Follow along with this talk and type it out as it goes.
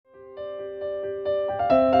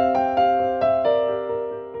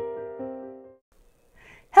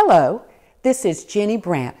Hello, this is Ginny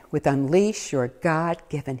Brant with Unleash Your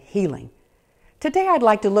God-Given Healing. Today I'd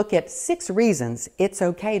like to look at 6 reasons it's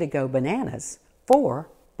okay to go bananas for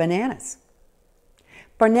bananas.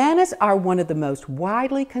 Bananas are one of the most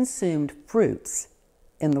widely consumed fruits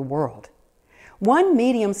in the world. One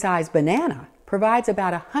medium-sized banana provides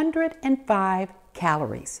about 105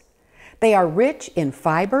 calories. They are rich in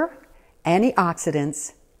fiber,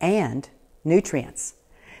 antioxidants, and nutrients.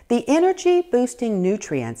 The energy-boosting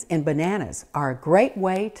nutrients in bananas are a great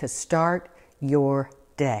way to start your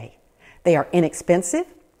day. They are inexpensive,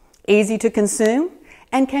 easy to consume,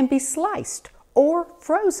 and can be sliced or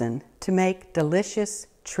frozen to make delicious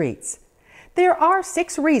treats. There are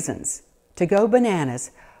 6 reasons to go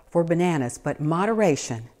bananas for bananas, but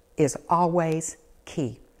moderation is always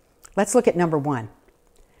key. Let's look at number 1.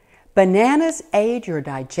 Bananas aid your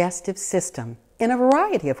digestive system in a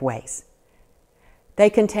variety of ways. They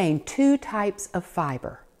contain 2 types of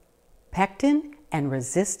fiber, pectin and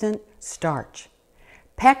resistant starch.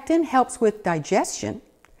 Pectin helps with digestion,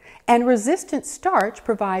 and resistant starch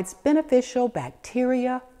provides beneficial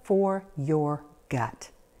bacteria for your gut.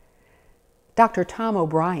 Dr. Tom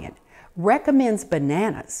O'Brien recommends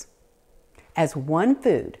bananas as one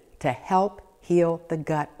food to help heal the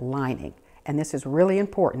gut lining, and this is really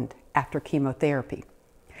important after chemotherapy.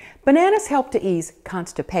 Bananas help to ease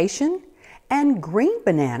constipation, and green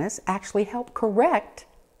bananas actually help correct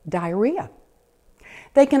diarrhea.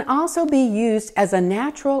 They can also be used as a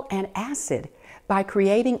natural antacid by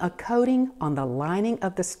creating a coating on the lining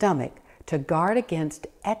of the stomach to guard against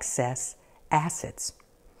excess acids.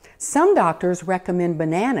 Some doctors recommend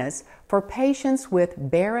bananas for patients with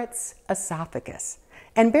Barrett's esophagus.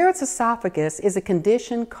 And Barrett's esophagus is a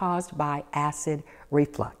condition caused by acid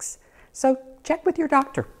reflux. So check with your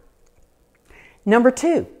doctor. Number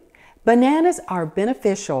 2, bananas are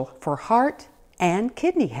beneficial for heart and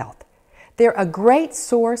kidney health. They're a great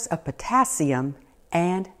source of potassium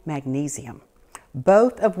and magnesium,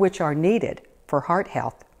 both of which are needed for heart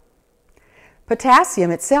health. Potassium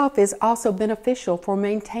itself is also beneficial for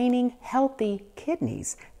maintaining healthy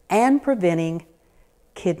kidneys and preventing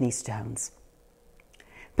kidney stones.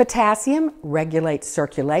 Potassium regulates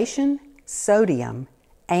circulation, sodium,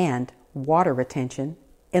 and water retention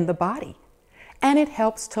in the body, and it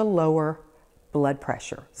helps to lower blood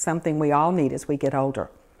pressure, something we all need as we get older.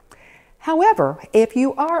 However, if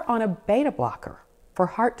you are on a beta blocker for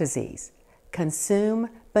heart disease, consume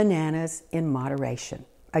bananas in moderation.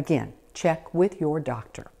 Again, check with your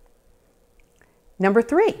doctor. Number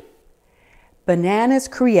 3, bananas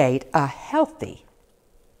create a healthy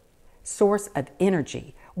source of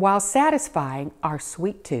energy while satisfying our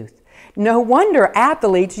sweet tooth. No wonder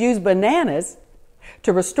athletes use bananas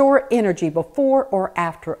to restore energy before or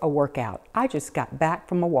after a workout. I just got back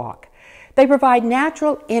from a walk. They provide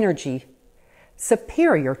natural energy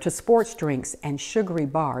superior to sports drinks and sugary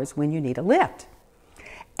bars when you need a lift.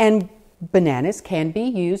 And bananas can be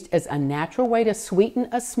used as a natural way to sweeten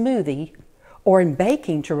a smoothie or in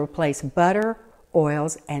baking to replace butter,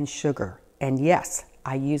 oils, and sugar. And yes,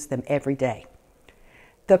 I use them every day.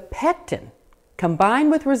 The pectin,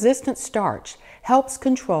 combined with resistant starch, helps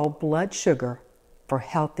control blood sugar for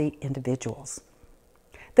healthy individuals.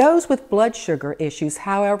 Those with blood sugar issues,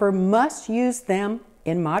 however, must use them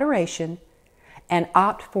in moderation and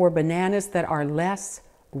opt for bananas that are less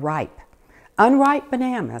ripe. Unripe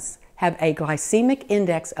bananas have a glycemic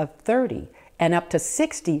index of 30 and up to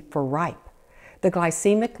 60 for ripe. The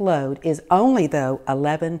glycemic load is only, though,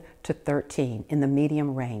 11 to 13 in the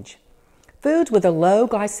medium range. Foods with a low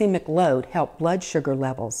glycemic load help blood sugar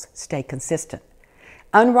levels stay consistent.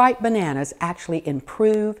 Unripe bananas actually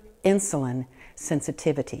improve insulin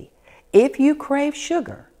sensitivity. If you crave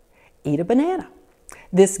sugar, eat a banana.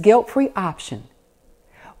 This guilt-free option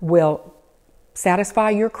will satisfy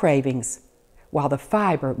your cravings while the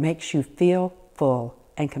fiber makes you feel full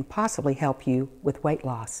and can possibly help you with weight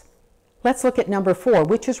loss. Let's look at number 4,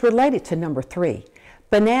 which is related to number 3.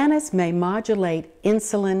 Bananas may modulate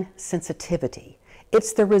insulin sensitivity.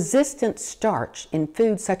 It's the resistant starch in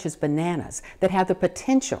foods such as bananas that have the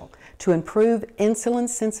potential to improve insulin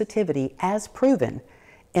sensitivity as proven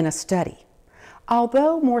in a study.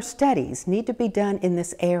 Although more studies need to be done in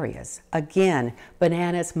this areas, again,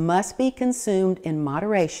 bananas must be consumed in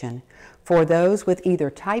moderation for those with either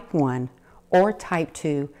type 1 or type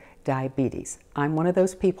 2 diabetes. I'm one of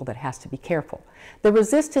those people that has to be careful. The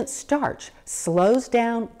resistant starch slows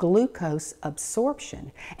down glucose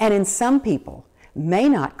absorption, and in some people may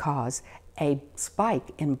not cause a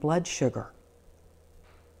spike in blood sugar.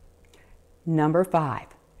 Number 5,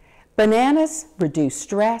 bananas reduce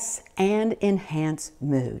stress and enhance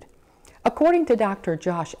mood. According to Dr.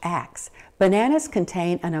 Josh Axe, bananas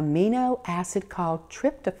contain an amino acid called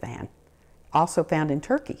tryptophan, also found in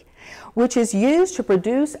turkey, which is used to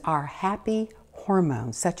produce our happy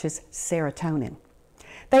hormones such as serotonin.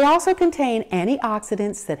 They also contain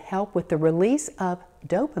antioxidants that help with the release of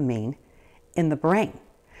dopamine in the brain.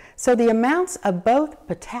 So the amounts of both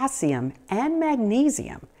potassium and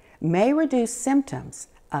magnesium may reduce symptoms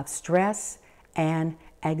of stress and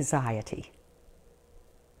anxiety.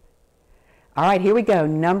 All right, here we go.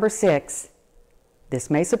 Number 6. This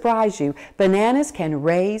may surprise you. Bananas can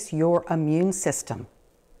raise your immune system.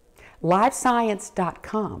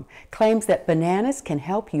 LiveScience.com claims that bananas can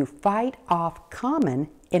help you fight off common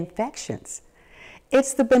infections.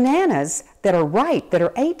 It's the bananas that are ripe that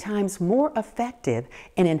are 8 times more effective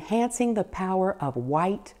in enhancing the power of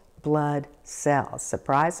white blood cells.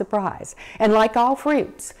 Surprise, surprise. And like all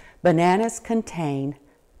fruits, bananas contain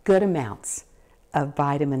good amounts of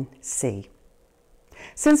vitamin C.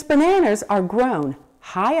 Since bananas are grown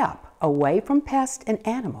high up away from pests and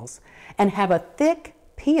animals and have a thick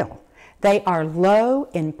peel, they are low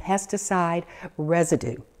in pesticide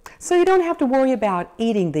residue. So you don't have to worry about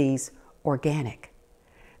eating these organic.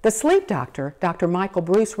 The sleep doctor, Dr. Michael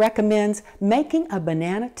Bruce, recommends making a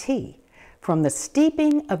banana tea from the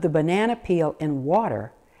steeping of the banana peel in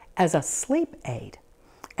water as a sleep aid.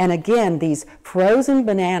 And again, these frozen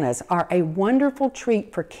bananas are a wonderful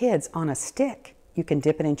treat for kids on a stick. You can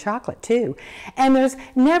dip it in chocolate too. And there's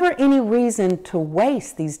never any reason to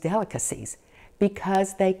waste these delicacies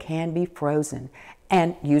because they can be frozen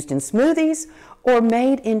and used in smoothies or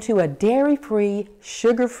made into a dairy-free,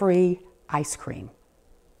 sugar-free ice cream.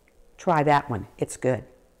 Try that one. It's good.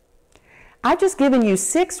 I've just given you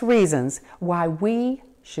 6 reasons why we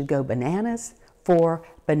should go bananas for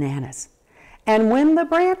bananas. And when the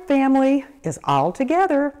Brant family is all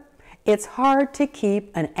together, it's hard to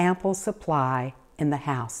keep an ample supply in the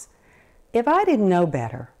house. If I didn't know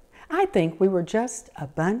better, I'd think we were just a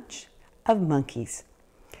bunch of monkeys.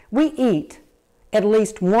 We eat at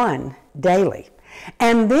least one daily.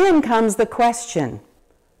 And then comes the question,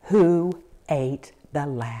 who ate the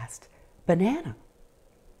last banana?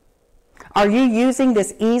 Are you using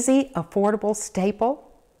this easy, affordable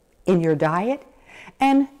staple in your diet?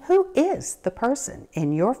 And who is the person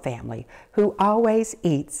in your family who always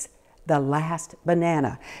eats the last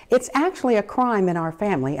banana? It's actually a crime in our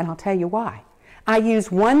family, and I'll tell you why. I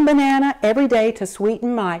use 1 banana every day to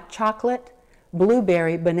sweeten my chocolate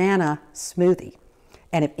blueberry banana smoothie.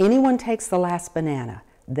 And if anyone takes the last banana,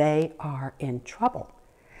 they are in trouble.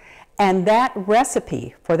 And that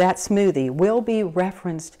recipe for that smoothie will be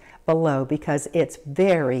referenced below because it's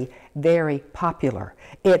very, very popular.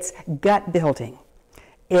 It's gut building.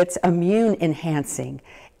 It's immune enhancing.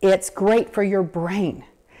 It's great for your brain.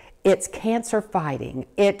 It's cancer fighting.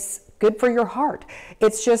 It's good for your heart.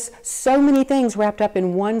 It's just so many things wrapped up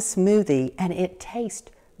in one smoothie, and it tastes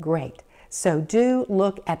great. So do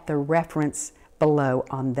look at the reference below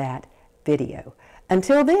on that video.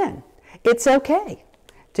 Until then, it's okay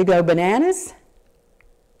to go bananas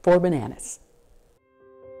for bananas.